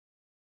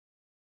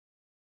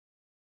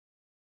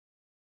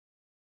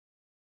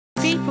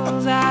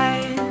people's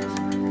eyes.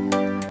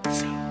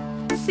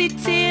 See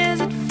tears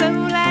that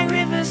flow like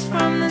rivers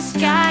from the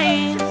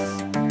skies,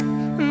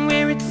 and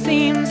where it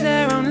seems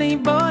they're only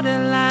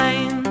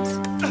borderlines,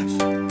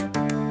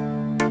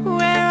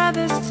 where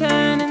others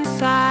turn and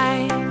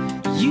sigh,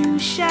 you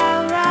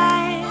shall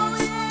rise.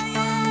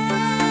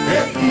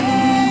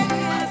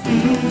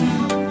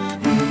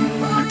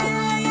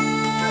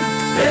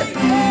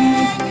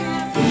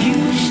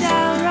 You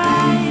shall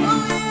rise.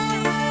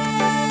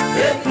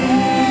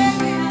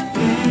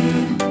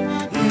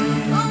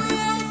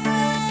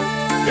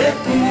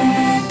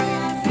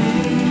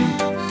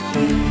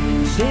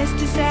 There's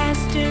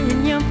disaster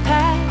in your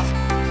past,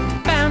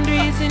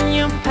 boundaries in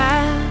your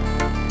path.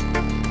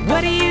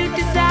 What do you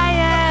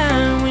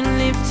desire when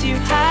lifts you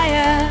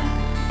higher?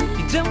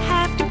 You don't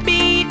have to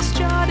be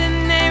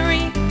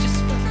extraordinary, just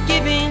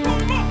forgiving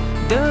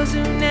those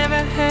who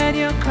never heard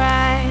your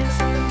cries.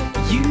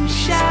 You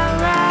shall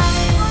rise.